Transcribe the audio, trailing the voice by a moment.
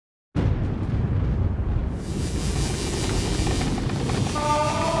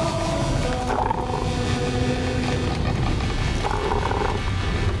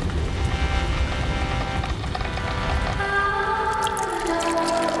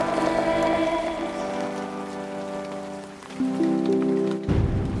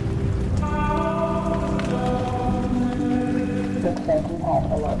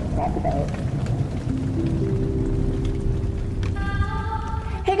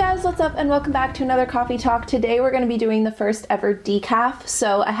guys, what's up and welcome back to another coffee talk. Today we're going to be doing the first ever decaf.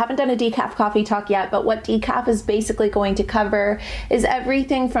 So I haven't done a decaf coffee talk yet, but what decaf is basically going to cover is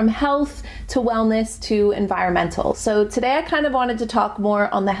everything from health to wellness to environmental. So today I kind of wanted to talk more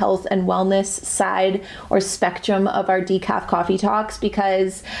on the health and wellness side or spectrum of our decaf coffee talks,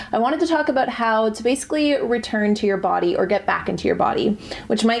 because I wanted to talk about how to basically return to your body or get back into your body,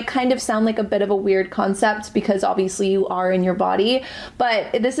 which might kind of sound like a bit of a weird concept because obviously you are in your body.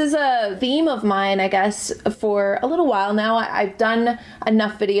 But this is a theme of mine, I guess, for a little while now. I've done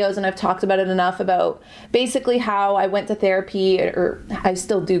enough videos and I've talked about it enough about basically how I went to therapy, or I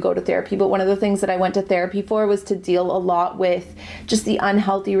still do go to therapy, but one of the things that I went to therapy for was to deal a lot with just the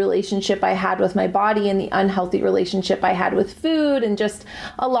unhealthy relationship I had with my body and the unhealthy relationship I had with food and just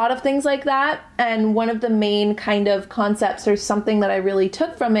a lot of things like that. And one of the main kind of concepts or something that I really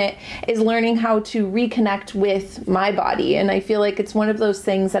took from it is learning how to reconnect with my body. And I feel like it's one of those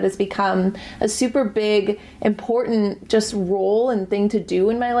things that has become a super big, important just role and thing to do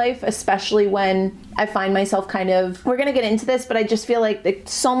in my life, especially when I find myself kind of, we're going to get into this, but I just feel like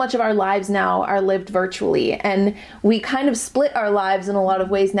so much of our lives now are lived virtually, and we kind of split our lives in a lot of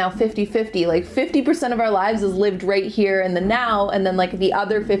ways now 50-50. Like 50% of our lives is lived right here in the now, and then like the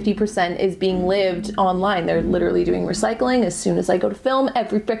other 50% is being lived online. They're literally doing recycling as soon as I go to film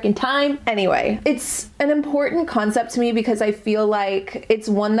every freaking time. Anyway, it's an important concept to me because I feel like it's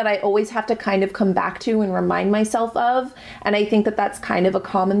one that I always have to kind of come back to and remind myself of. And I think that that's kind of a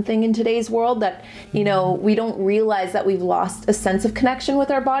common thing in today's world, that, you know, we don't realize that we've lost a sense of connection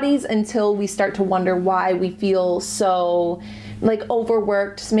with our bodies until we start to wonder why we feel so like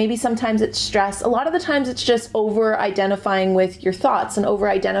overworked. Maybe sometimes it's stress. A lot of the times it's just over identifying with your thoughts and over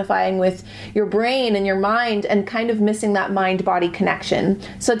identifying with your brain and your mind and kind of missing that mind-body connection.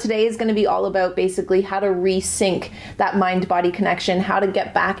 So today is going to be all about basically how to resync that mind-body connection, how to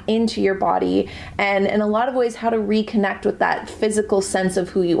get back into your body, and in a lot of ways how to reconnect with that physical sense of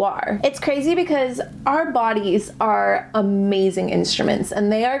who you are. It's crazy because our bodies are amazing instruments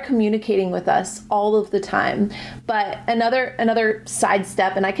and they are communicating with us all of the time. But another side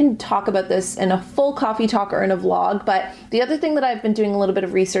step, and I can talk about this in a full coffee talk or in a vlog, but the other thing that I've been doing a little bit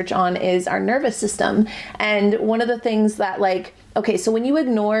of research on is our nervous system. And one of the things that, like, okay, so when you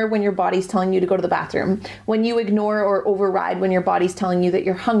ignore when your body's telling you to go to the bathroom, when you ignore or override when your body's telling you that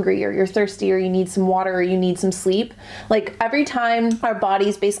you're hungry or you're thirsty or you need some water or you need some sleep, like every time our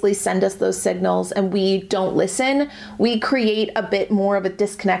bodies basically send us those signals and we don't listen, we create a bit more of a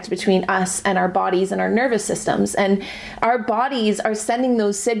disconnect between us and our bodies and our nervous systems. And our bodies are sending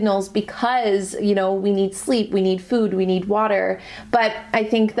those signals because, you know, we need sleep, we need food, we need water. But I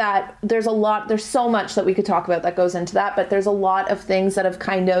think that there's so much that we could talk about that goes into that, but there's a lot of things that have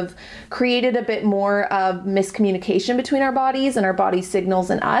kind of created a bit more of miscommunication between our bodies and our body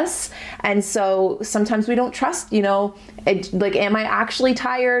signals and us. And so sometimes we don't trust, you know, like, am I actually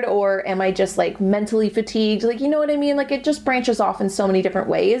tired or am I just like mentally fatigued? Like, you know what I mean? Like, it just branches off in so many different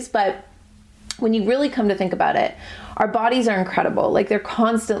ways. But when you really come to think about it, our bodies are incredible. Like, they're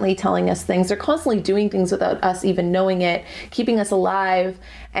constantly telling us things. They're constantly doing things without us even knowing it, keeping us alive.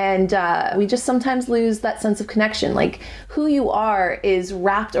 And we just sometimes lose that sense of connection. Like, who you are is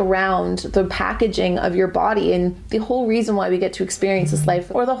wrapped around the packaging of your body. And the whole reason why we get to experience this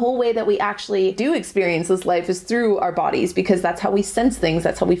life, or the whole way that we actually do experience this life, is through our bodies, because that's how we sense things.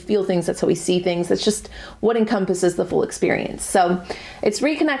 That's how we feel things. That's how we see things. That's just what encompasses the full experience. So it's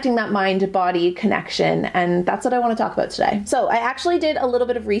reconnecting that mind-body connection. And that's what I want to talk about today. So I actually did a little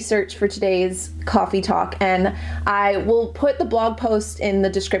bit of research for today's coffee talk, and I will put the blog post in the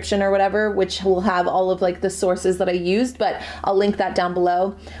description or whatever, which will have all of like the sources that I used, but I'll link that down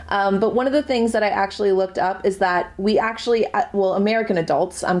below. But one of the things that I actually looked up is that we actually, well, American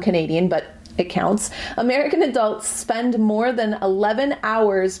adults, I'm Canadian, but it counts. American adults spend more than 11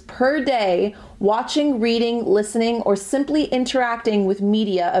 hours per day watching, reading, listening, or simply interacting with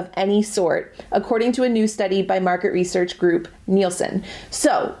media of any sort, according to a new study by market research group Nielsen.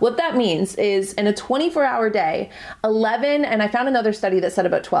 So what that means is in a 24-hour day, 11, and I found another study that said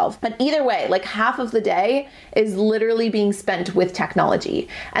about 12, but either way, like half of the day is literally being spent with technology.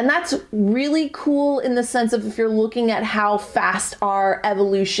 And that's really cool in the sense of if you're looking at how fast our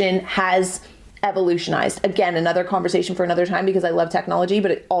evolution has evolutionized. Again, another conversation for another time because I love technology,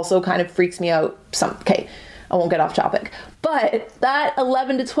 but it also kind of freaks me out. Okay, I won't get off topic. But that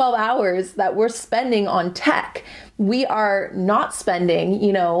 11 to 12 hours that we're spending on tech, we are not spending,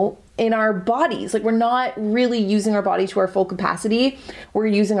 you know, in our bodies. Like, we're not really using our body to our full capacity. We're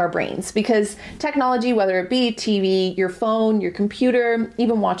using our brains, because technology, whether it be TV, your phone, your computer,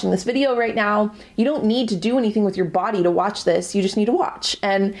 even watching this video right now, you don't need to do anything with your body to watch this. You just need to watch,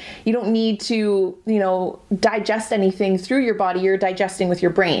 and you don't need to, digest anything through your body. You're digesting with your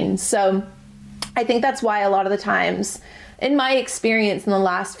brain. So I think that's why a lot of the times, in my experience in the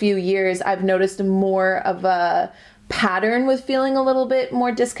last few years, I've noticed more of a pattern with feeling a little bit more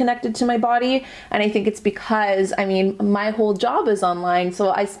disconnected to my body. And I think it's because, my whole job is online.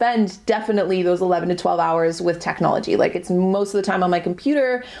 So I spend definitely those 11 to 12 hours with technology. Like, it's most of the time on my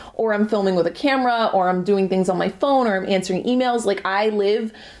computer, or I'm filming with a camera, or I'm doing things on my phone, or I'm answering emails. Like, I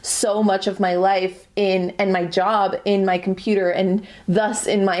live so much of my life and my job in my computer, and thus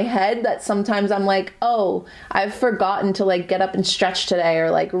in my head, that sometimes I'm like, oh, I've forgotten to get up and stretch today, or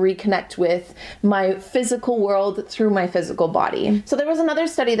reconnect with my physical world through my physical body. So there was another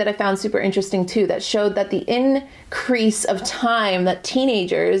study that I found super interesting too, that showed that the increase of time that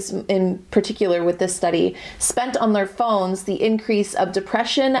teenagers, in particular with this study, spent on their phones, the increase of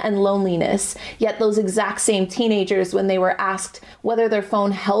depression and loneliness. Yet those exact same teenagers, when they were asked whether their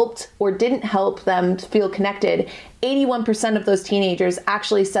phone helped or didn't help them to feel connected, 81% of those teenagers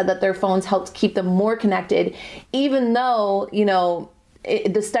actually said that their phones helped keep them more connected, even though,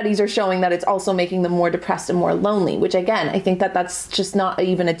 the studies are showing that it's also making them more depressed and more lonely, which again, I think that that's just not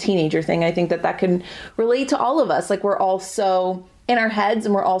even a teenager thing. I think that that can relate to all of us. Like, we're also in our heads,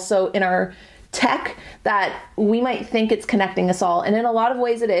 and we're also in our tech, that we might think it's connecting us all. And in a lot of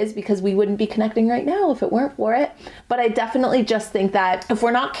ways it is, because we wouldn't be connecting right now if it weren't for it. But I definitely just think that if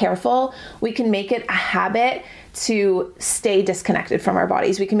we're not careful, we can make it a habit to stay disconnected from our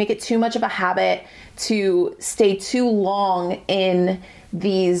bodies. We can make it too much of a habit to stay too long in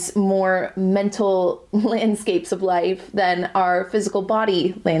these more mental landscapes of life than our physical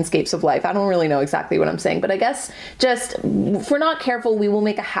body landscapes of life. I don't really know exactly what I'm saying, but I guess just if we're not careful, we will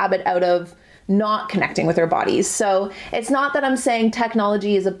make a habit out of not connecting with our bodies. So it's not that I'm saying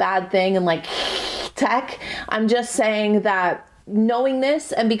technology is a bad thing and tech. I'm just saying that knowing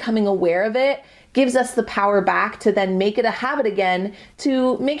this and becoming aware of it gives us the power back to then make it a habit again,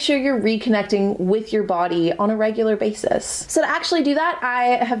 to make sure you're reconnecting with your body on a regular basis. So to actually do that,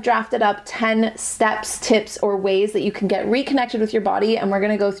 I have drafted up 10 steps, tips, or ways that you can get reconnected with your body, and we're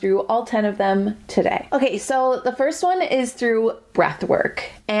gonna go through all 10 of them today. Okay, so the first one is through breath work.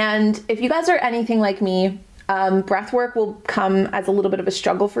 And if you guys are anything like me, breath work will come as a little bit of a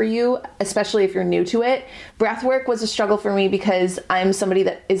struggle for you, especially if you're new to it. Breath work was a struggle for me because I'm somebody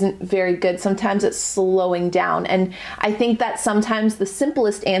that isn't very good sometimes at slowing down. And I think that sometimes the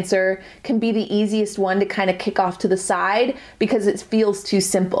simplest answer can be the easiest one to kind of kick off to the side because it feels too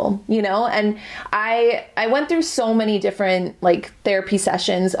simple, And I went through so many different therapy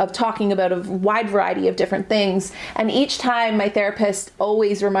sessions of talking about a wide variety of different things. And each time my therapist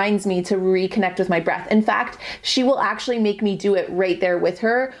always reminds me to reconnect with my breath. In fact, she will actually make me do it right there with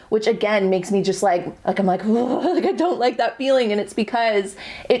her, which again makes me just I'm like, I don't like that feeling. And it's because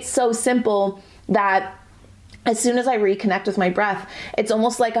it's so simple that as soon as I reconnect with my breath, it's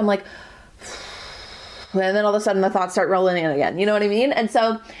almost like I'm like, and then all of a sudden the thoughts start rolling in again. You know what I mean? And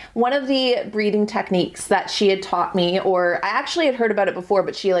so one of the breathing techniques that she had taught me, or I actually had heard about it before,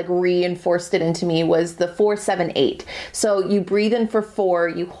 but she reinforced it into me, was the 4-7-8. So you breathe in for 4,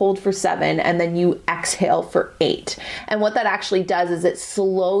 you hold for 7, and then you exhale for 8. And what that actually does is it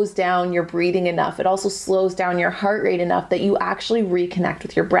slows down your breathing enough. It also slows down your heart rate enough that you actually reconnect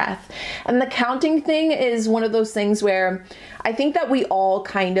with your breath. And the counting thing is one of those things where I think that we all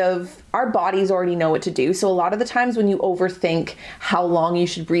our bodies already know what to do. So a lot of the times when you overthink how long you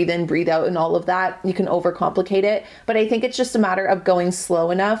should breathe in, breathe out, and all of that, you can overcomplicate it. But I think it's just a matter of going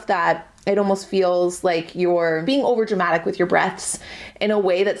slow enough that it almost feels like you're being over dramatic with your breaths in a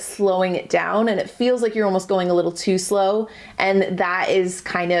way that's slowing it down. And it feels like you're almost going a little too slow. And that is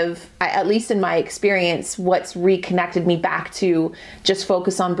at least in my experience, what's reconnected me back to just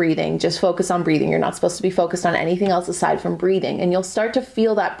focus on breathing, just focus on breathing. You're not supposed to be focused on anything else aside from breathing. And you'll start to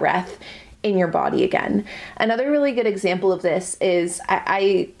feel that breath in your body again. Another really good example of this is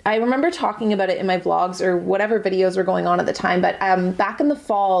I remember talking about it in my vlogs or whatever videos were going on at the time, but back in the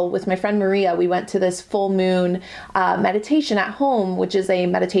fall with my friend Maria, we went to this full moon meditation at home, which is a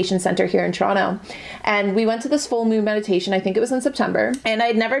meditation center here in Toronto. And we went to this full moon meditation, I think it was in September, and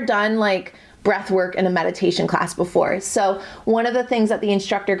I'd never done breath work in a meditation class before. So one of the things that the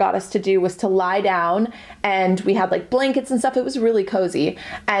instructor got us to do was to lie down, and we had like blankets and stuff. It was really cozy.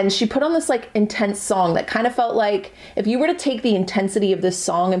 And she put on this like intense song that kind of felt like if you were to take the intensity of this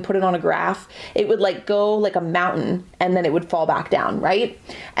song and put it on a graph, it would like go like a mountain and then it would fall back down, right?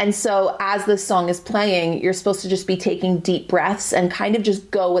 And so as this song is playing, you're supposed to just be taking deep breaths and kind of just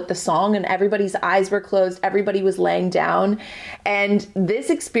go with the song, and everybody's eyes were closed, everybody was laying down. And this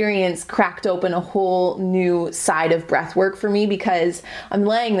experience cracked open a whole new side of breath work for me, because I'm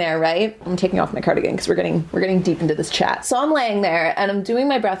laying there, right? I'm taking off my cardigan because we're getting deep into this chat. So I'm laying there and I'm doing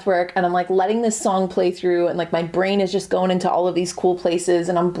my breath work, and I'm like letting this song play through, and like my brain is just going into all of these cool places,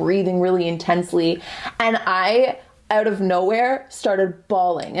 and I'm breathing really intensely. And I, out of nowhere, started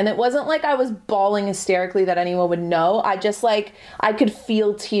bawling. And it wasn't like I was bawling hysterically that anyone would know. I just like, I could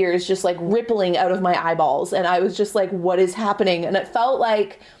feel tears just like rippling out of my eyeballs. And I was just like, what is happening? And it felt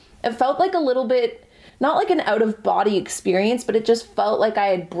like a little bit, not like an out of body experience, but it just felt like I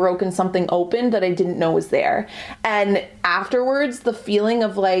had broken something open that I didn't know was there. And afterwards, the feeling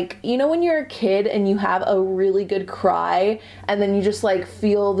of like, you know, when you're a kid and you have a really good cry and then you just like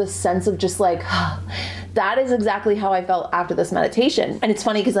feel this sense of just like, that is exactly how I felt after this meditation. And it's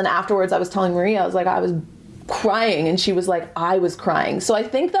funny because then afterwards I was telling Maria, I was like, I was crying, and she was like, I was crying. So I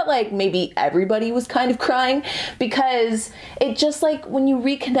think that like maybe everybody was kind of crying, because it just like when you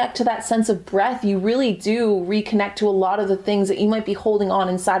reconnect to that sense of breath, you really do reconnect to a lot of the things that you might be holding on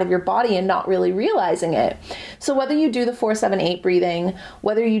inside of your body and not really realizing it. So whether you do the 4-7-8 breathing,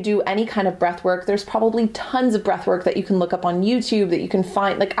 whether you do any kind of breath work, there's probably tons of breath work that you can look up on YouTube that you can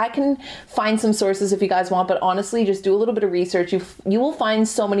find. Like I can find some sources if you guys want, but honestly, just do a little bit of research. You will find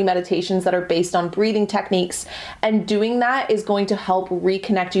so many meditations that are based on breathing techniques. And doing that is going to help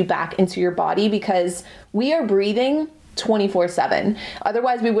reconnect you back into your body, because we are breathing 24/7.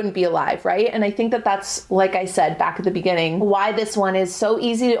 Otherwise we wouldn't be alive, right? And I think that that's, like I said back at the beginning, why this one is so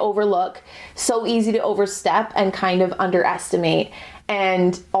easy to overlook, so easy to overstep and kind of underestimate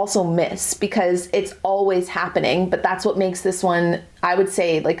and also miss, because it's always happening. But that's what makes this one, I would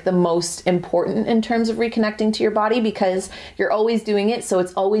say, like the most important in terms of reconnecting to your body, because you're always doing it. So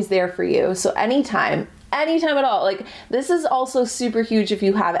it's always there for you. So anytime at all. Like this is also super huge if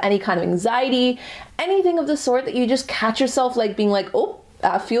you have any kind of anxiety, anything of the sort, that you just catch yourself like being like, oh,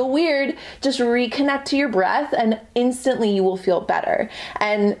 I feel weird. Just reconnect to your breath and instantly you will feel better.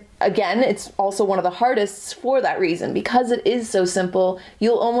 And again, it's also one of the hardest for that reason, because it is so simple.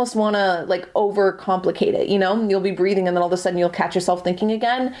 You'll almost want to like overcomplicate it, you know? You'll be breathing and then all of a sudden you'll catch yourself thinking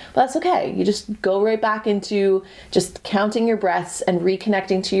again, but that's okay. You just go right back into just counting your breaths and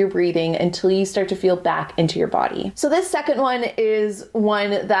reconnecting to your breathing until you start to feel back into your body. So this second one is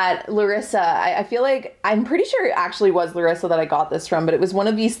one that Larissa, I feel like, I'm pretty sure it actually was Larissa that I got this from, but it was one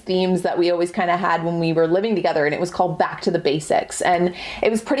of these themes that we always kind of had when we were living together, and it was called Back to the Basics. And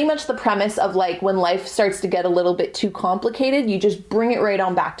it was pretty much the premise of like when life starts to get a little bit too complicated, you just bring it right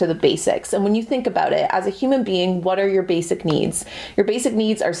on back to the basics. And when you think about it, as a human being, what are your basic needs? Your basic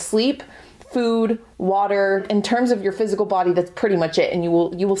needs are sleep, food, water. In terms of your physical body, that's pretty much it. And you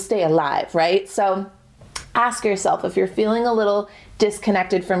will stay alive, right? So ask yourself, if you're feeling a little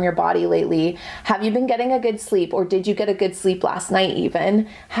disconnected from your body lately, have you been getting a good sleep, or did you get a good sleep last night even?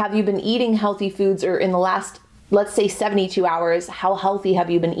 Have you been eating healthy foods, or in the last, let's say 72 hours, how healthy have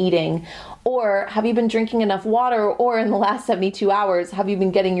you been eating? Or have you been drinking enough water? Or in the last 72 hours, have you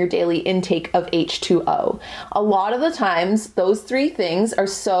been getting your daily intake of H2O? A lot of the times, those three things are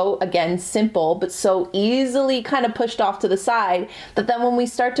so, again, simple, but so easily kind of pushed off to the side that then when we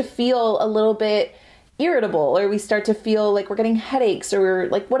start to feel a little bit irritable, or we start to feel like we're getting headaches, or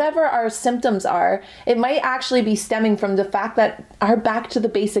like whatever our symptoms are, it might actually be stemming from the fact that our back to the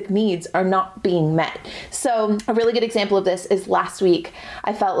basic needs are not being met. So a really good example of this is last week.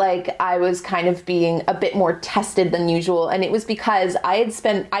 I felt like I was kind of being a bit more tested than usual, and it was because I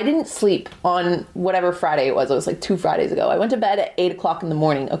didn't sleep on whatever Friday it was. It was like 2 Fridays ago. I went to bed at 8 o'clock in the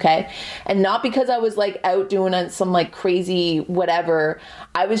morning, okay? And not because I was like out doing some like crazy whatever.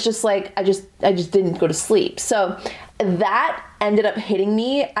 I was just like, I just didn't go to sleep. So that ended up hitting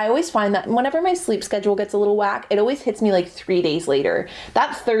me. I always find that whenever my sleep schedule gets a little whack, it always hits me like 3 days later.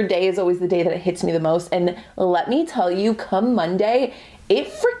 That third day is always the day that it hits me the most. And let me tell you, come Monday, it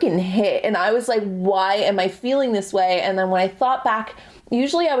freaking hit. And I was like, why am I feeling this way? And then when I thought back,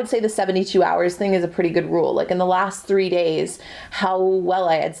 usually I would say the 72 hours thing is a pretty good rule. Like in the last 3 days, how well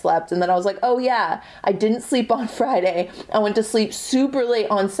I had slept. And then I was like, oh yeah, I didn't sleep on Friday. I went to sleep super late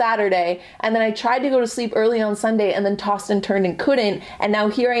on Saturday. And then I tried to go to sleep early on Sunday and then tossed and turned and couldn't. And now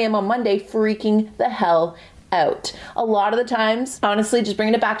here I am on Monday freaking the hell out. A lot of the times, honestly, just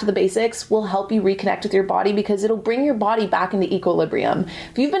bringing it back to the basics will help you reconnect with your body because it'll bring your body back into equilibrium.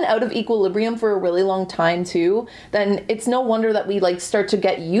 If you've been out of equilibrium for a really long time too, then it's no wonder that we like start to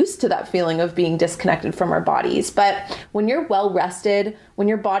get used to that feeling of being disconnected from our bodies. But when you're well rested, when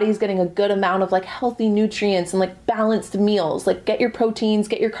your body's getting a good amount of like healthy nutrients and like balanced meals, like get your proteins,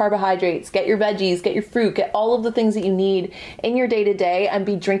 get your carbohydrates, get your veggies, get your fruit, get all of the things that you need in your day to day and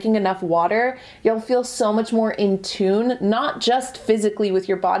be drinking enough water, you'll feel so much more in tune, not just physically with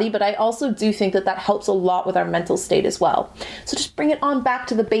your body, but I also do think that that helps a lot with our mental state as well. So just bring it on back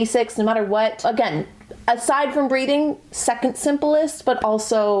to the basics, no matter what. Again, aside from breathing, second simplest, but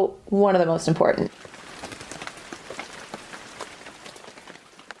also one of the most important.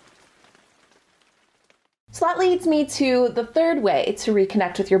 So that leads me to the third way to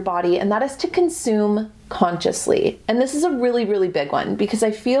reconnect with your body, and that is to consume consciously. And this is a really, really big one because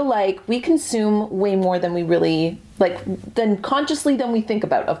I feel like we consume way more than we really than consciously than we think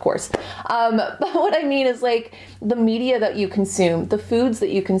about, of course. But what I mean is like the media that you consume, the foods that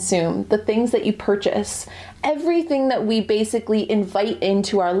you consume, the things that you purchase, everything that we basically invite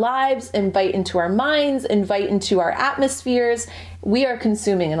into our lives, invite into our minds, invite into our atmospheres, we are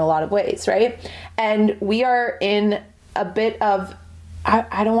consuming in a lot of ways, right? And we are in a bit of,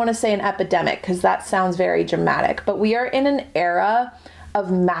 I don't want to say an epidemic because that sounds very dramatic, but we are in an era of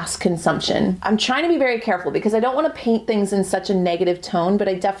mass consumption. I'm trying to be very careful because I don't want to paint things in such a negative tone, but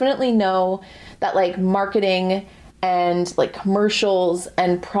I definitely know that like marketing and like commercials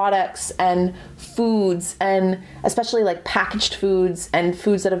and products and foods and especially like packaged foods and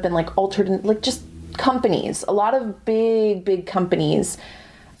foods that have been like altered and like just companies, a lot of big companies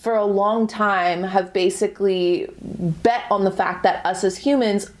for a long time have basically bet on the fact that us as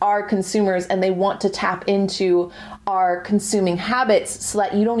humans are consumers and they want to tap into our consuming habits so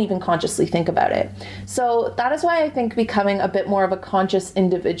that you don't even consciously think about it. So that is why I think becoming a bit more of a conscious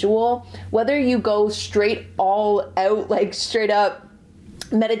individual, whether you go straight all out, like straight up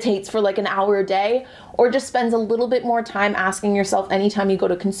meditates for like an hour a day, or just spends a little bit more time asking yourself anytime you go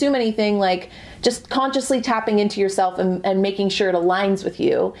to consume anything, like just consciously tapping into yourself and making sure it aligns with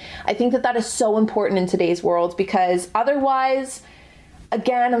you. I think that that is so important in today's world because otherwise,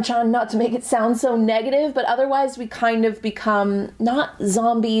 again, I'm trying not to make it sound so negative, but otherwise we kind of become not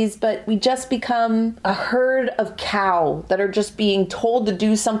zombies, but we just become a herd of cow that are just being told to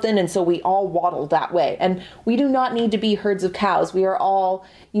do something. And so we all waddle that way. And we do not need to be herds of cows. We are all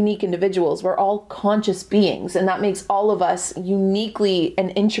unique individuals. We're all conscious beings. And that makes all of us uniquely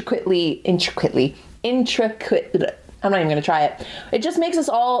and intricately, I'm not even going to try it. It just makes us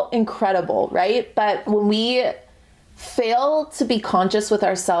all incredible, right? But when we fail to be conscious with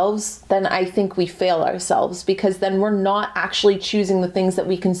ourselves, then I think we fail ourselves because then we're not actually choosing the things that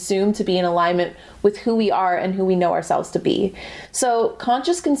we consume to be in alignment with who we are and who we know ourselves to be. So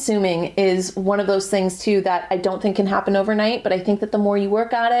conscious consuming is one of those things too that I don't think can happen overnight, but I think that the more you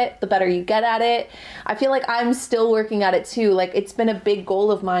work at it, the better you get at it. I feel like I'm still working at it too. Like it's been a big goal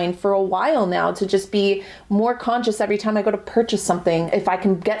of mine for a while now to just be more conscious every time I go to purchase something. If I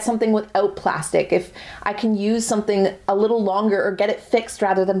can get something without plastic, if I can use something a little longer or get it fixed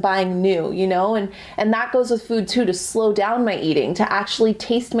rather than buying new, you know, and that goes with food too, to slow down my eating, to actually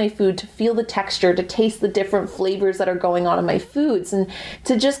taste my food, to feel the texture, to taste the different flavors that are going on in my foods, and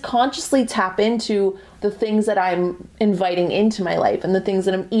to just consciously tap into the things that I'm inviting into my life and the things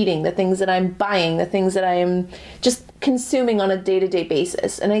that I'm eating, the things that I'm buying, the things that I am just consuming on a day-to-day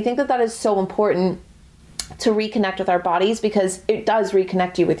basis. And I think that that is so important to reconnect with our bodies because it does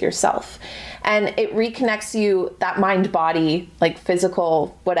reconnect you with yourself. And it reconnects you, that mind body, like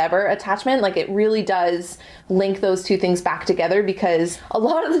physical, whatever attachment, like it really does link those two things back together because a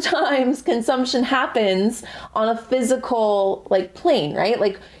lot of the times consumption happens on a physical like plane, right?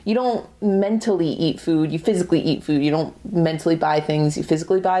 Like you don't mentally eat food, you physically eat food. You don't mentally buy things, you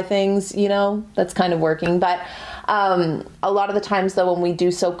physically buy things, you know, that's kind of working. But a lot of the times though, when we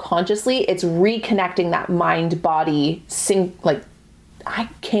do so consciously, it's reconnecting that mind body sync, like I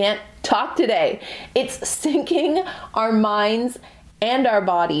can't talk today. It's syncing our minds and our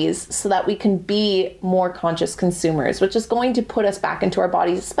bodies so that we can be more conscious consumers, which is going to put us back into our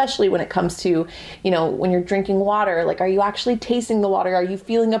bodies, especially when it comes to, you know, when you're drinking water, like, are you actually tasting the water? Are you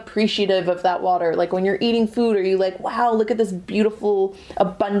feeling appreciative of that water? Like when you're eating food, are you like, wow, look at this beautiful,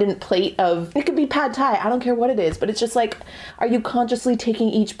 abundant plate of, it could be pad thai. I don't care what it is, but it's just like, are you consciously taking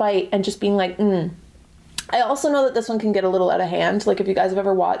each bite and just being like, I also know that this one can get a little out of hand. Like if you guys have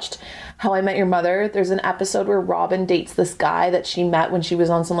ever watched How I Met Your Mother, there's an episode where Robin dates this guy that she met when she was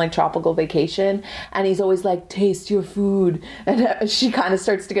on some like tropical vacation, and he's always like, taste your food, and she kind of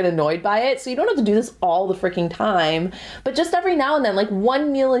starts to get annoyed by it. So you don't have to do this all the freaking time, but just every now and then, like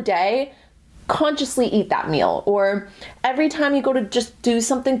one meal a day, consciously eat that meal. Or every time you go to just do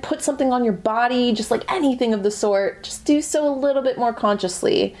something, put something on your body, just like anything of the sort, just do so a little bit more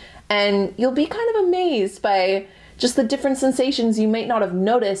consciously. And you'll be kind of amazed by just the different sensations you might not have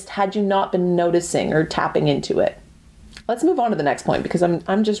noticed had you not been noticing or tapping into it. Let's move on to the next point because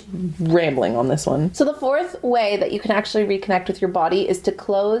I'm just rambling on this one. So the fourth way that you can actually reconnect with your body is to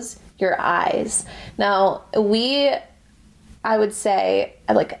close your eyes. Now, I would say,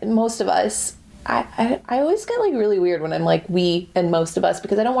 like most of us, I always get like really weird when I'm like we and most of us,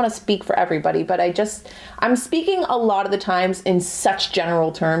 because I don't want to speak for everybody, but I'm speaking a lot of the times in such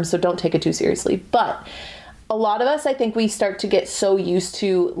general terms, so don't take it too seriously. But a lot of us, I think we start to get so used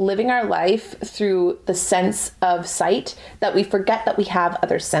to living our life through the sense of sight that we forget that we have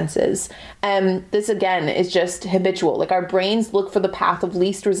other senses. And this again is just habitual. Like our brains look for the path of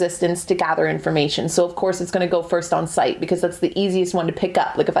least resistance to gather information. So of course it's going to go first on sight because that's the easiest one to pick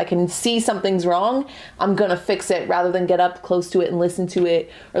up. Like if I can see something's wrong, I'm going to fix it rather than get up close to it and listen to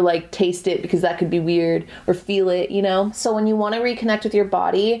it or like taste it because that could be weird, or feel it, you know? So when you want to reconnect with your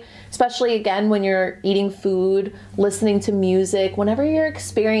body, especially again when you're eating food, listening to music, whenever you're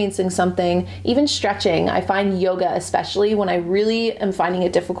experiencing something, even stretching. I find yoga, especially when I really am finding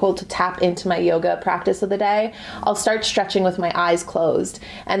it difficult to tap into my yoga practice of the day, I'll start stretching with my eyes closed.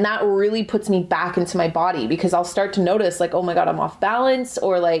 And that really puts me back into my body because I'll start to notice like, oh my God, I'm off balance,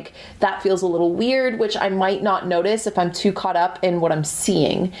 or like that feels a little weird, which I might not notice if I'm too caught up in what I'm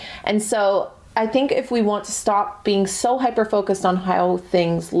seeing. And so I think if we want to stop being so hyper-focused on how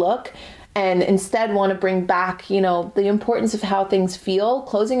things look, and instead want to bring back, you know, the importance of how things feel,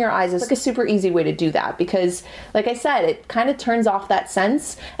 closing your eyes is like a super easy way to do that because, like I said, it kind of turns off that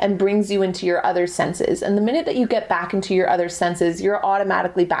sense and brings you into your other senses. And the minute that you get back into your other senses, you're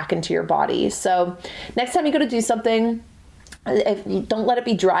automatically back into your body. So next time you go to do something, don't let it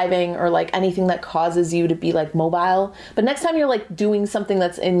be driving or like anything that causes you to be like mobile. But next time you're like doing something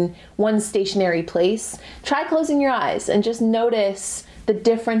that's in one stationary place, try closing your eyes and just notice the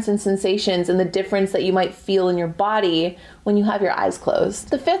difference in sensations and the difference that you might feel in your body when you have your eyes closed.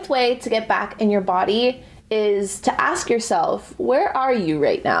 The fifth way to get back in your body is to ask yourself, where are you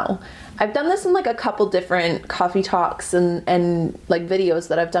right now? I've done this in like a couple different coffee talks and like videos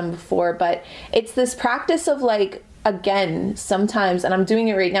that I've done before, but it's this practice of like, again, sometimes, and I'm doing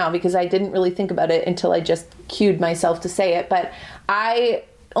it right now because I didn't really think about it until I just cued myself to say it, but I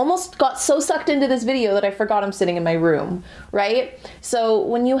almost got so sucked into this video that I forgot I'm sitting in my room, right? So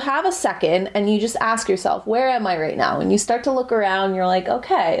when you have a second and you just ask yourself, where am I right now? And you start to look around, you're like,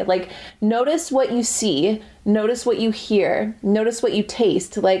 okay, like notice what you see, notice what you hear, notice what you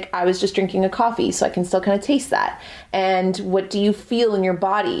taste. Like I was just drinking a coffee, so I can still kind of taste that. And what do you feel in your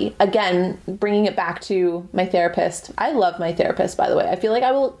body? Again, bringing it back to my therapist. I love my therapist, by the way. I feel like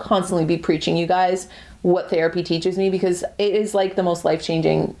I will constantly be preaching you guys what therapy teaches me because it is like the most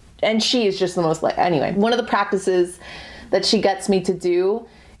life-changing, and she is just the most anyway, one of the practices that she gets me to do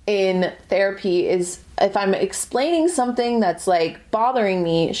in therapy is if I'm explaining something that's like bothering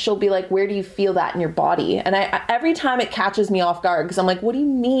me, she'll be like, where do you feel that in your body? And I every time it catches me off guard because I'm like, what do you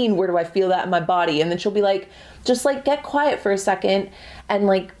mean, where do I feel that in my body? And then she'll be like, just like get quiet for a second and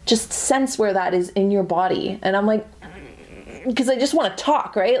like just sense where that is in your body. And I'm like, because I just want to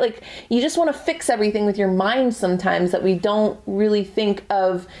talk, right? Like you just want to fix everything with your mind sometimes that we don't really think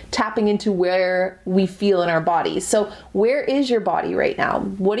of tapping into where we feel in our bodies. So where is your body right now?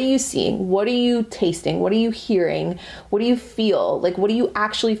 What are you seeing? What are you tasting? What are you hearing? What do you feel? Like what do you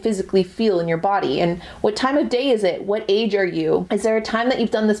actually physically feel in your body? And what time of day is it? What age are you? Is there a time that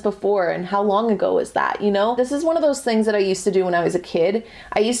you've done this before? And how long ago is that? You know, this is one of those things that I used to do when I was a kid.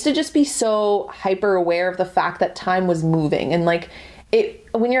 I used to just be so hyper aware of the fact that time was moving. And like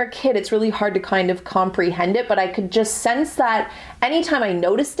when you're a kid, it's really hard to kind of comprehend it, but I could just sense that anytime I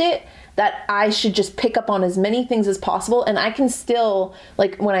noticed it, that I should just pick up on as many things as possible. And I can still,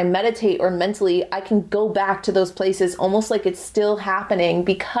 like when I meditate or mentally, I can go back to those places almost like it's still happening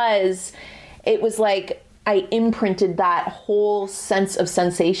because it was like I imprinted that whole sense of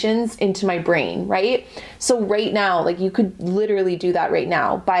sensations into my brain, right? So right now, like you could literally do that right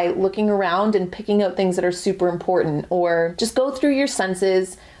now by looking around and picking out things that are super important, or just go through your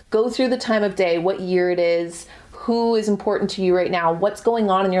senses, go through the time of day, what year it is, who is important to you right now, what's going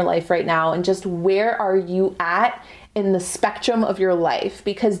on in your life right now, and just where are you at in the spectrum of your life,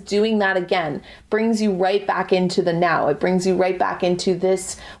 because doing that again brings you right back into the now. It brings you right back into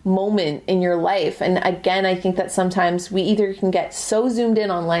this moment in your life. And again, I think that sometimes we either can get so zoomed in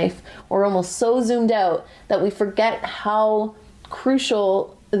on life or almost so zoomed out that we forget how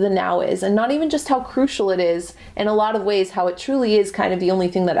crucial the now is, and not even just how crucial it is, in a lot of ways, how it truly is kind of the only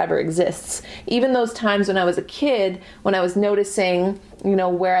thing that ever exists. Even those times when I was a kid, when I was noticing,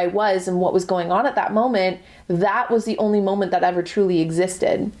 where I was and what was going on at that moment, that was the only moment that ever truly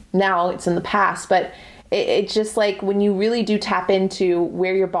existed. Now it's in the past, but it's just like when you really do tap into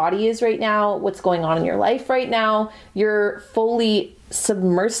where your body is right now, what's going on in your life right now, you're fully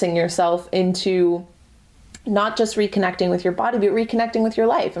submersing yourself into not just reconnecting with your body, but reconnecting with your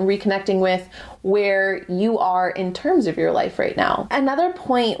life and reconnecting with where you are in terms of your life right now. Another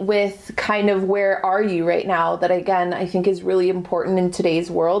point with kind of where are you right now that, again, I think is really important in today's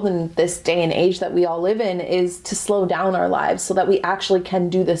world and this day and age that we all live in, is to slow down our lives so that we actually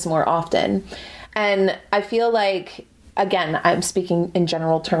can do this more often. And I feel like, again, I'm speaking in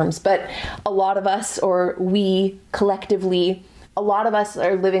general terms, but a lot of us, or we collectively, a lot of us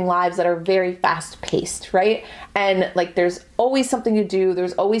are living lives that are very fast paced, right? And like, there's always something to do.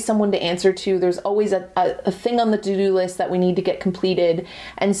 There's always someone to answer to. There's always a thing on the to-do list that we need to get completed.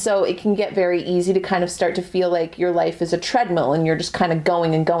 And so it can get very easy to kind of start to feel like your life is a treadmill and you're just kind of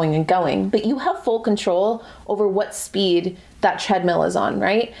going and going and going. But you have full control over what speed that treadmill is on,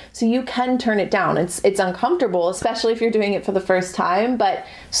 right? So you can turn it down. It's uncomfortable, especially if you're doing it for the first time, but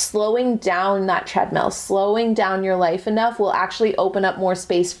slowing down that treadmill, slowing down your life enough will actually open up more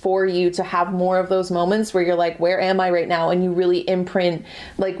space for you to have more of those moments where you're like, where am I right now? And you really imprint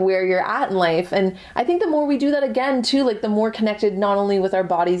like where you're at in life. And I think the more we do that again too, like the more connected not only with our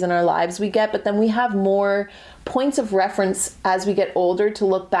bodies and our lives we get, but then we have more points of reference as we get older to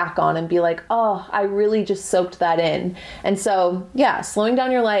look back on and be like, oh, I really just soaked that in. And so, yeah, slowing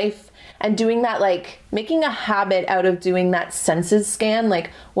down your life and doing that, like making a habit out of doing that senses scan.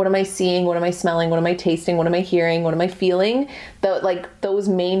 Like, what am I seeing? What am I smelling? What am I tasting? What am I hearing? What am I feeling? Those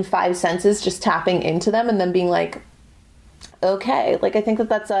main 5 senses, just tapping into them and then being like, okay, like I think that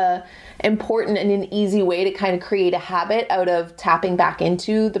that's a important and an easy way to kind of create a habit out of tapping back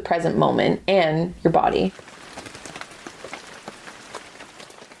into the present moment and your body.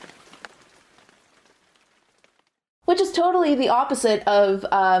 Which is totally the opposite of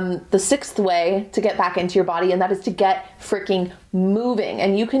the 6th way to get back into your body, and that is to get freaking moving.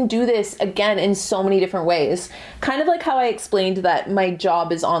 And you can do this, again, in so many different ways. Kind of like how I explained that my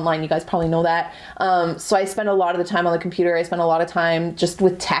job is online. You guys probably know that. So I spend a lot of the time on the computer. I spend a lot of time just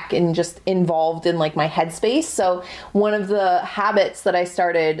with tech and just involved in like my headspace. So one of the habits that I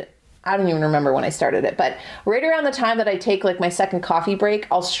started, I don't even remember when I started it, but right around the time that I take like my second coffee break,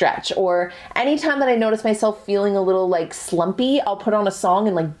 I'll stretch. Or anytime that I notice myself feeling a little like slumpy, I'll put on a song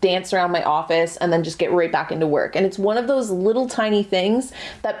and like dance around my office and then just get right back into work. And it's one of those little tiny things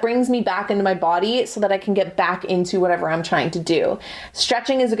that brings me back into my body so that I can get back into whatever I'm trying to do.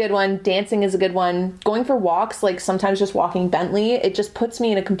 Stretching is a good one. Dancing is a good one. Going for walks, like sometimes just walking Bentley, it just puts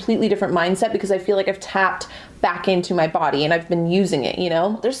me in a completely different mindset because I feel like I've tapped back into my body and I've been using it,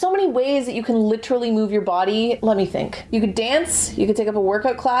 There's so many ways that you can literally move your body. Let me think. You could dance, you could take up a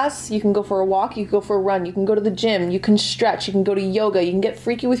workout class, you can go for a walk, you can go for a run, you can go to the gym, you can stretch, you can go to yoga, you can get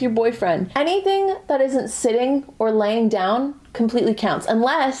freaky with your boyfriend. Anything that isn't sitting or laying down completely counts,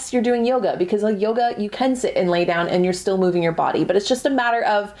 unless you're doing yoga, because like yoga, you can sit and lay down and you're still moving your body, but it's just a matter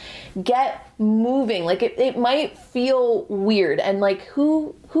of get moving. Like it might feel weird and like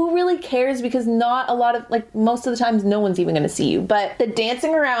who really cares, because not a lot of, like most of the times no one's even going to see you. But the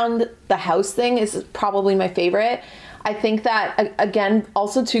dancing around the house thing is probably my favorite. I think that, again,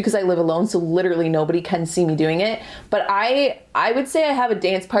 also too, because I live alone, so literally nobody can see me doing it. But I would say I have a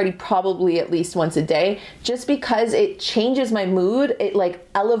dance party probably at least once a day, just because it changes my mood. It like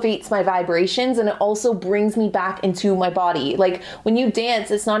elevates my vibrations, and it also brings me back into my body. Like when you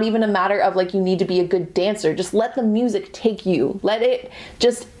dance, it's not even a matter of like you need to be a good dancer. Just let the music take you. Let it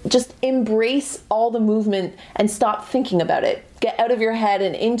just embrace all the movement and stop thinking about it. Get out of your head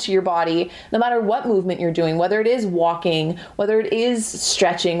and into your body, no matter what movement you're doing, whether it is walking, whether it is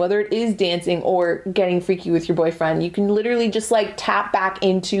stretching, whether it is dancing or getting freaky with your boyfriend. You can literally just like tap back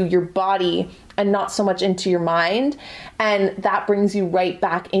into your body and not so much into your mind. And that brings you right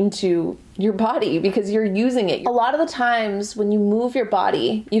back into your body because you're using it. A lot of the times when you move your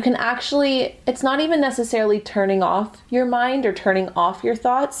body, you can actually, it's not even necessarily turning off your mind or turning off your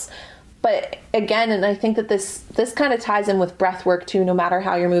thoughts, But again, and I think that this kind of ties in with breath work too, no matter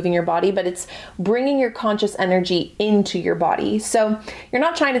how you're moving your body, but it's bringing your conscious energy into your body. So you're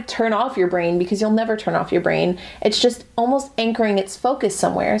not trying to turn off your brain, because you'll never turn off your brain. It's just almost anchoring its focus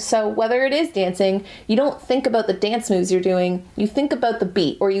somewhere. So whether it is dancing, you don't think about the dance moves you're doing, you think about the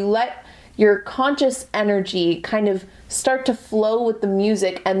beat, or you let your conscious energy kind of start to flow with the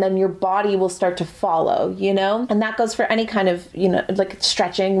music, and then your body will start to follow, you know? And that goes for any kind of, you know, like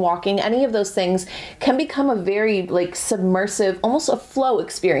stretching, walking, any of those things can become a very like submersive, almost a flow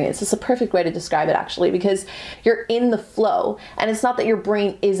experience. It's a perfect way to describe it, actually, because you're in the flow. And it's not that your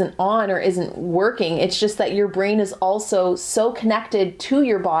brain isn't on or isn't working. It's just that your brain is also so connected to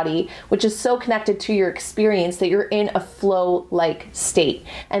your body, which is so connected to your experience, that you're in a flow-like state.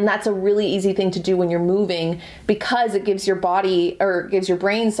 And that's a really easy thing to do when you're moving, because it gives your body, or gives your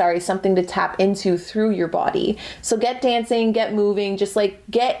brain, something to tap into through your body. So get dancing, get moving, just like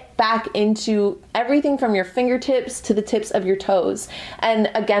get back into everything from your fingertips to the tips of your toes. And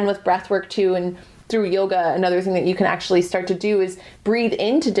again, with breath work too, and through yoga, another thing that you can actually start to do is breathe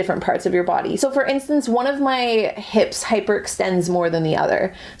into different parts of your body. So for instance, one of my hips hyperextends more than the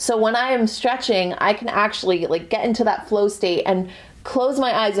other. So when I am stretching, I can actually like get into that flow state and close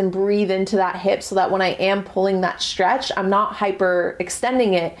my eyes and breathe into that hip, so that when I am pulling that stretch, I'm not hyper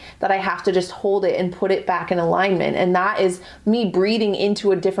extending it, that I have to just hold it and put it back in alignment. And that is me breathing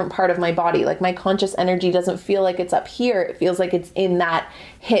into a different part of my body. Like my conscious energy doesn't feel like it's up here. It feels like it's in that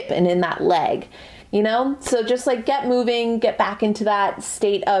hip and in that leg, you know? So just like get moving, get back into that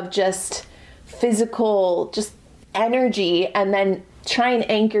state of just physical, just energy, and then try and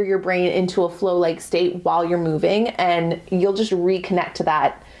anchor your brain into a flow-like state while you're moving, and you'll just reconnect to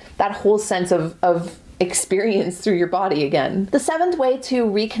that whole sense of experience through your body again. The seventh way to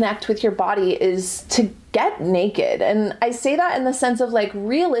reconnect with your body is to get naked. And I say that in the sense of like,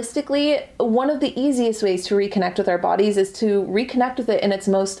 realistically, one of the easiest ways to reconnect with our bodies is to reconnect with it in its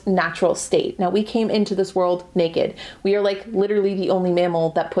most natural state. Now, we came into this world naked. We are like literally the only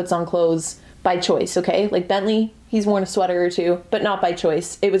mammal that puts on clothes by choice, okay? Like Bentley, he's worn a sweater or two, but not by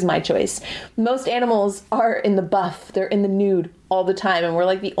choice. It was my choice. Most animals are in the buff, they're in the nude all the time, and we're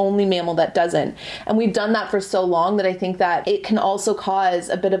like the only mammal that doesn't. And we've done that for so long that I think that it can also cause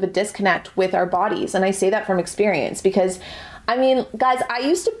a bit of a disconnect with our bodies. And I say that from experience, because I mean, guys, I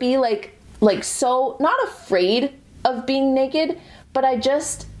used to be like so not afraid of being naked, but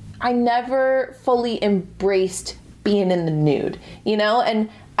I never fully embraced being in the nude, you know? And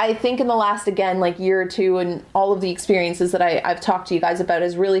I think in the last, again, like year or two, and all of the experiences that I've talked to you guys about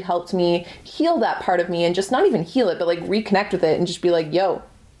has really helped me heal that part of me, and just not even heal it, but like reconnect with it and just be like, yo,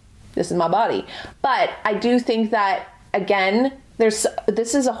 this is my body. But I do think that, again, this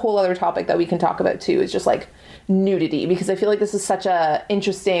is a whole other topic that we can talk about too, is just like nudity, because I feel like this is such a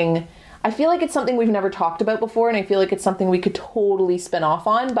interesting, I feel like it's something we've never talked about before, and I feel like it's something we could totally spin off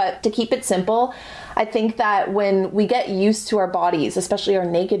on. But to keep it simple, I think that when we get used to our bodies, especially our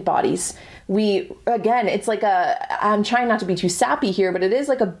naked bodies, it's like I'm trying not to be too sappy here, but it is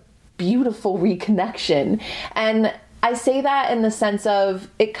like a beautiful reconnection. And I say that in the sense of,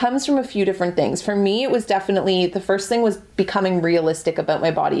 it comes from a few different things. For me, it was definitely, the first thing was becoming realistic about my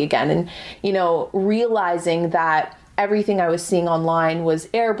body again, and, you know, realizing that everything I was seeing online was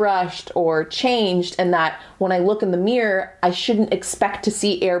airbrushed or changed, and that when I look in the mirror, I shouldn't expect to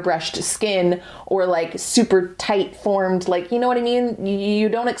see airbrushed skin or like super tight formed, like, you know what I mean? You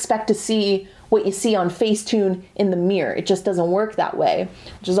don't expect to see what you see on Facetune in the mirror. It just doesn't work that way,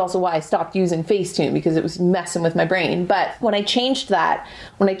 which is also why I stopped using Facetune, because it was messing with my brain. But when I changed that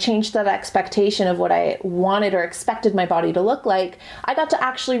expectation of what I wanted or expected my body to look like, I got to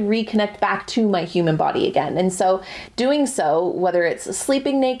actually reconnect back to my human body again. And so doing so, whether it's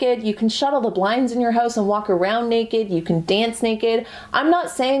sleeping naked, you can shut all the blinds in your house and walk around naked, you can dance naked. I'm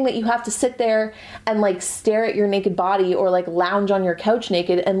not saying that you have to sit there and like stare at your naked body or like lounge on your couch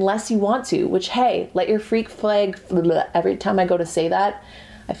naked unless you want to, which, hey, let your freak flag, every time I go to say that,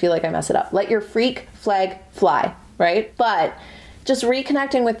 I feel like I mess it up. Let your freak flag fly, right? But just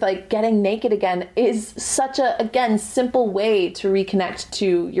reconnecting with like getting naked again is such a, again, simple way to reconnect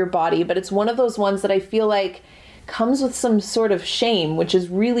to your body. But it's one of those ones that I feel like comes with some sort of shame, which is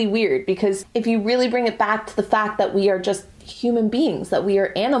really weird, because if you really bring it back to the fact that we are just human beings, that we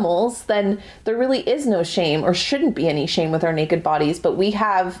are animals, then there really is no shame, or shouldn't be any shame, with our naked bodies. But we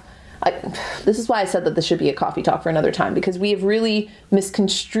have, this is why I said that this should be a coffee talk for another time, because we have really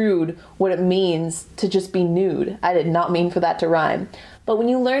misconstrued what it means to just be nude. I did not mean for that to rhyme. But when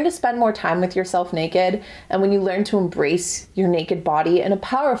you learn to spend more time with yourself naked, and when you learn to embrace your naked body in a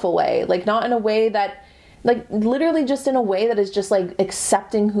powerful way, like not in a way that like literally just in a way that is just like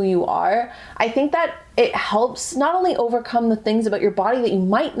accepting who you are, I think that it helps not only overcome the things about your body that you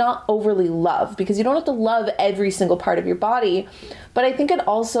might not overly love, because you don't have to love every single part of your body, but I think it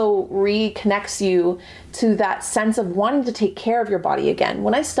also reconnects you to that sense of wanting to take care of your body again.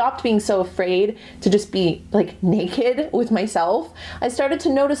 When I stopped being so afraid to just be like naked with myself, I started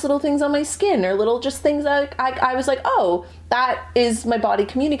to notice little things on my skin, or little just things that I was like, oh, that is my body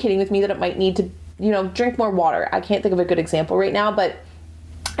communicating with me that it might need to, drink more water. I can't think of a good example right now, but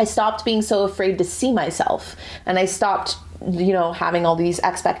I stopped being so afraid to see myself, and I stopped, having all these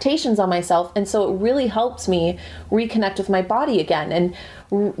expectations on myself. And so it really helps me reconnect with my body again and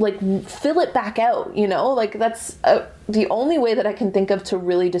like fill it back out, like that's the only way that I can think of to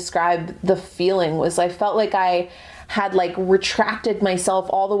really describe the feeling. Was I felt like I had like retracted myself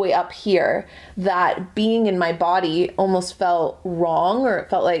all the way up here, that being in my body almost felt wrong, or it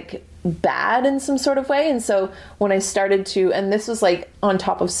felt like bad in some sort of way. And so when I started to, and this was like on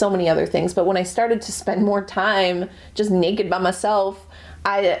top of so many other things, but when I started to spend more time just naked by myself,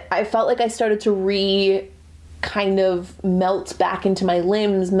 I felt like I started to kind of melt back into my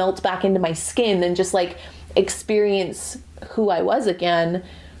limbs, melt back into my skin, and just like experience who I was again,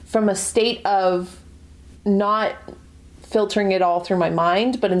 from a state of not filtering it all through my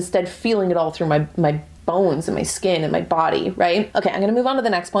mind, but instead feeling it all through my bones and my skin and my body, right? Okay, I'm going to move on to the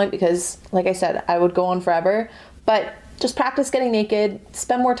next point because, like I said, I would go on forever, but just practice getting naked,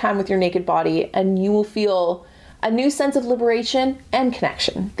 spend more time with your naked body, and you will feel a new sense of liberation and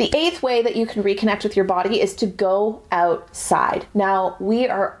connection. The 8th way that you can reconnect with your body is to go outside. Now, we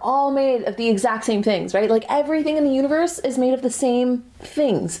are all made of the exact same things, right? Like everything in the universe is made of the same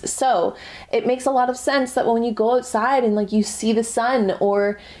things. So it makes a lot of sense that when you go outside and like you see the sun,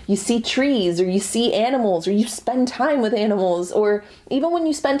 or you see trees, or you see animals, or you spend time with animals, or even when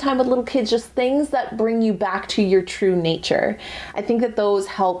you spend time with little kids, just things that bring you back to your true nature. I think that those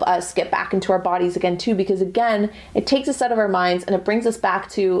help us get back into our bodies again too, because again, it takes us out of our minds and it brings us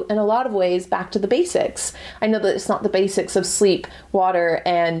back to, in a lot of ways, back to the basics. I know that it's not the basics of sleep, water,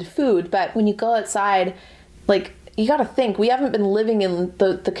 and food, but when you go outside, like, you got to think, we haven't been living in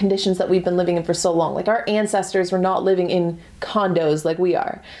the conditions that we've been living in for so long. Like our ancestors were not living in condos like we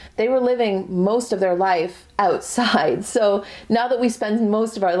are. They were living most of their life outside. So now that we spend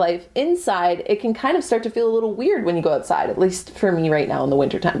most of our life inside, it can kind of start to feel a little weird when you go outside, at least for me right now in the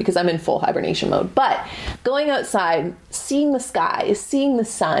wintertime, because I'm in full hibernation mode. But going outside, seeing the sky, seeing the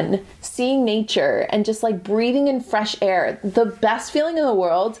sun, seeing nature, and just like breathing in fresh air, the best feeling in the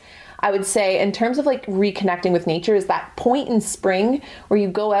world, I would say, in terms of like reconnecting with nature, is that point in spring where you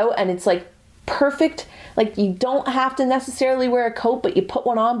go out and it's like perfect. Like you don't have to necessarily wear a coat, but you put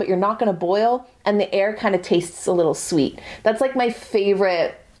one on, but you're not going to boil, and the air kind of tastes a little sweet. That's like my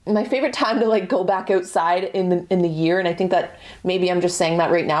favorite time to like go back outside in the year. And I think that maybe I'm just saying that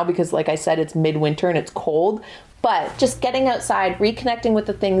right now because, like I said, it's midwinter and it's cold. But just getting outside, reconnecting with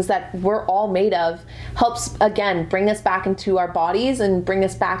the things that we're all made of, helps, again, bring us back into our bodies and bring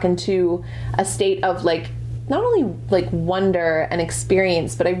us back into a state of like, not only like wonder and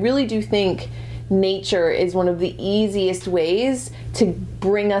experience, but I really do think nature is one of the easiest ways to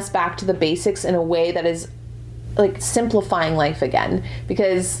bring us back to the basics in a way that is like simplifying life again.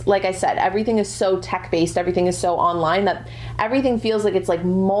 Because like I said, everything is so tech-based, everything is so online, that everything feels like it's like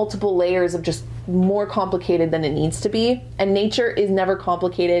multiple layers of just more complicated than it needs to be. And nature is never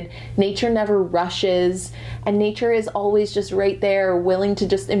complicated. Nature never rushes. And nature is always just right there, willing to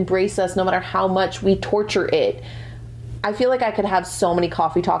just embrace us no matter how much we torture it. I feel like I could have so many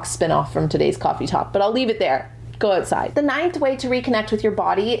coffee talks spin off from today's coffee talk, but I'll leave it there. Go outside. The 9th way to reconnect with your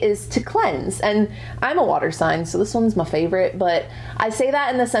body is to cleanse. And I'm a water sign, so this one's my favorite, but I say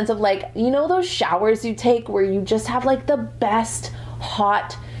that in the sense of like, you know those showers you take where you just have like the best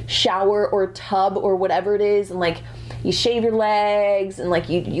hot shower or tub or whatever it is, and like you shave your legs and like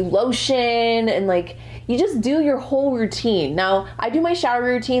you lotion and like you just do your whole routine. Now, I do my shower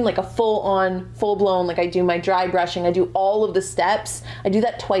routine like a full blown, like I do my dry brushing, I do all of the steps. I do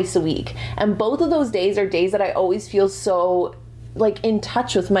that twice a week. And both of those days are days that I always feel so like in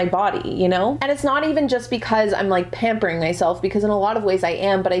touch with my body, you know? And it's not even just because I'm like pampering myself, because in a lot of ways I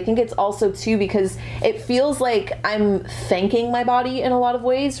am, but I think it's also too because it feels like I'm thanking my body in a lot of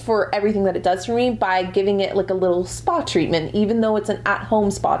ways for everything that it does for me by giving it like a little spa treatment, even though it's an at-home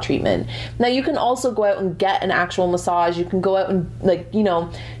spa treatment. Now you can also go out and get an actual massage. You can go out and like, you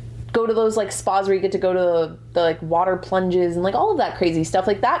know, go to those like spas where you get to go to the like water plunges and like all of that crazy stuff.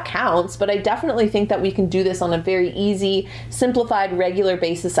 Like that counts, but I definitely think that we can do this on a very easy, simplified, regular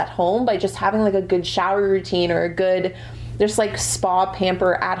basis at home by just having like a good shower routine or a good this like spa,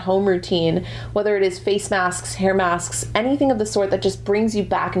 pamper, at-home routine, whether it is face masks, hair masks, anything of the sort that just brings you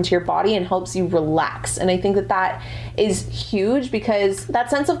back into your body and helps you relax. And I think that that is huge, because that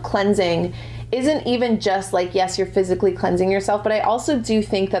sense of cleansing isn't even just like, yes, you're physically cleansing yourself, but I also do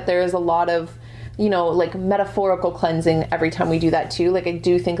think that there is a lot of, you know, like metaphorical cleansing every time we do that too. Like I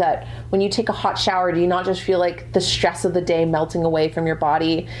do think that when you take a hot shower, do you not just feel like the stress of the day melting away from your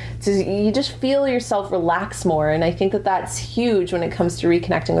body? So you just feel yourself relax more. And I think that that's huge when it comes to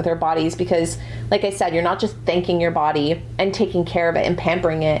reconnecting with our bodies, because like I said, you're not just thanking your body and taking care of it and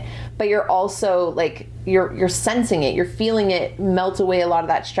pampering it, but you're also like, you're sensing it, you're feeling it melt away a lot of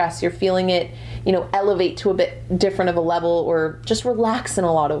that stress. You're feeling it, you know, elevate to a bit different of a level, or just relax in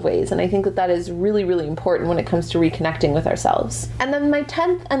a lot of ways. And I think that that is really, really important when it comes to reconnecting with ourselves. And then my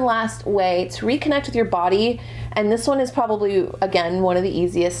 10th and last way to reconnect with your body, and this one is probably, again, one of the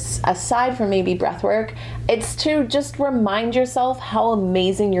easiest, aside from maybe breath work, it's to just remind yourself how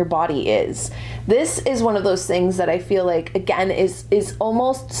amazing your body is. This is one of those things that I feel like, again, is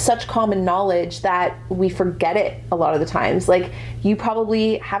almost such common knowledge that we forget it a lot of the times. Like, you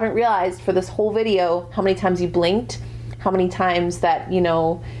probably haven't realized for this whole video how many times you blinked, how many times that, you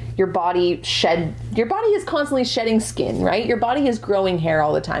know, your body is constantly shedding skin, right? Your body is growing hair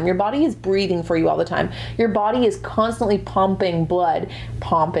all the time. Your body is breathing for you all the time. Your body is constantly pumping blood.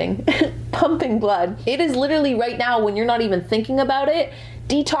 Pumping blood. It is literally right now, when you're not even thinking about it,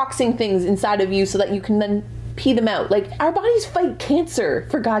 detoxing things inside of you so that you can then pee them out. Like, our bodies fight cancer,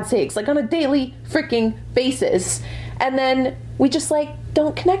 for God's sakes, like on a daily freaking basis. And then we just like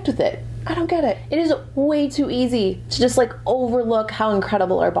don't connect with it. I don't get it. It is way too easy to just like overlook how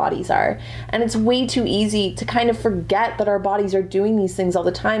incredible our bodies are. And it's way too easy to kind of forget that our bodies are doing these things all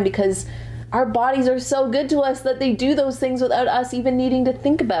the time, because our bodies are so good to us that they do those things without us even needing to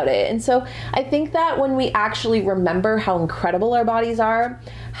think about it. And so I think that when we actually remember how incredible our bodies are,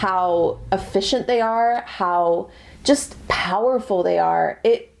 how efficient they are, how just powerful they are,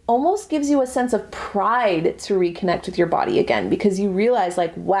 it almost gives you a sense of pride to reconnect with your body again, because you realize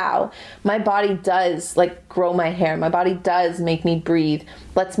like, wow, my body does like grow my hair. My body does make me breathe,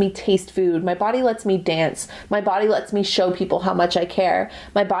 lets me taste food. My body lets me dance. My body lets me show people how much I care.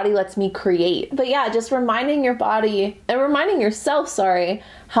 My body lets me create. But yeah, just reminding your body and reminding yourself,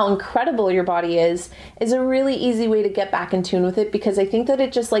 how incredible your body is a really easy way to get back in tune with it, because I think that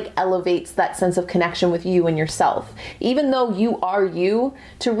it just like elevates that sense of connection with you and yourself. Even though you are you,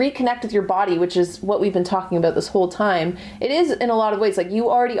 to reconnect with your body, which is what we've been talking about this whole time, it is in a lot of ways like you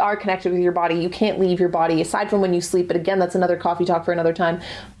already are connected with your body. You can't leave your body aside from when you sleep. But again, that's another coffee talk for another time.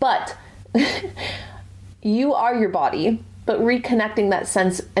 But you are your body, but reconnecting that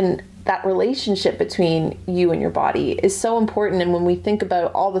sense and that relationship between you and your body is so important. And when we think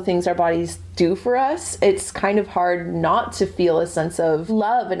about all the things our bodies do for us, it's kind of hard not to feel a sense of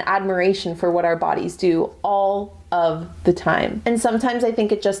love and admiration for what our bodies do all of the time. And sometimes I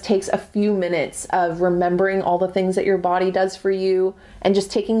think it just takes a few minutes of remembering all the things that your body does for you and just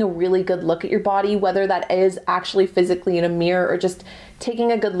taking a really good look at your body, whether that is actually physically in a mirror or just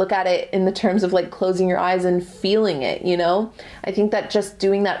taking a good look at it in the terms of like closing your eyes and feeling it, you know? I think that just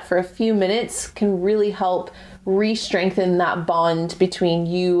doing that for a few minutes can really help re-strengthen that bond between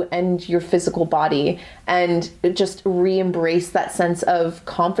you and your physical body, and just re-embrace that sense of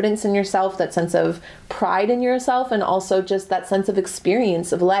confidence in yourself, that sense of pride in yourself, and also just that sense of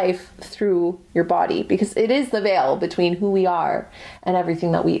experience of life through your body, because it is the veil between who we are and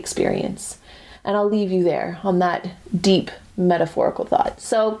everything that we experience. And I'll leave you there on that deep metaphorical thought.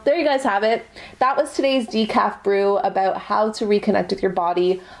 So there you guys have it. That was today's decaf brew about how to reconnect with your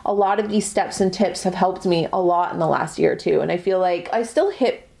body. A lot of these steps and tips have helped me a lot in the last year or two. And I feel like I still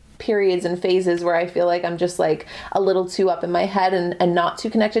hit periods and phases where I feel like I'm just like a little too up in my head and not too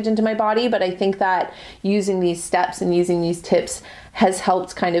connected into my body. But I think that using these steps and using these tips has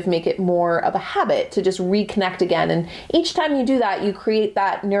helped kind of make it more of a habit to just reconnect again. And each time you do that, you create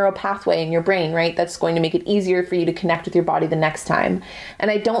that neural pathway in your brain, right? That's going to make it easier for you to connect with your body the next time. And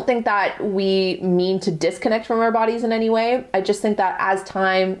I don't think that we mean to disconnect from our bodies in any way. I just think that as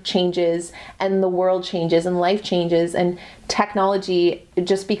time changes and the world changes and life changes and technology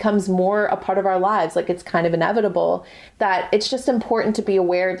just becomes more a part of our lives, like it's kind of inevitable, that it's just important to be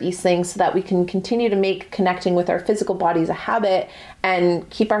aware of these things so that we can continue to make connecting with our physical bodies a habit and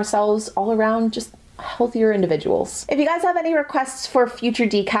keep ourselves all around just healthier individuals. If you guys have any requests for future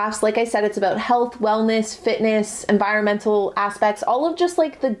decafs, like I said, it's about health, wellness, fitness, environmental aspects, all of just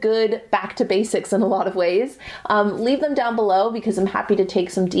like the good back to basics in a lot of ways. Leave them down below because I'm happy to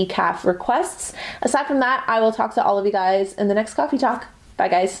take some decaf requests. Aside from that, I will talk to all of you guys in the next coffee talk. Bye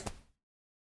guys.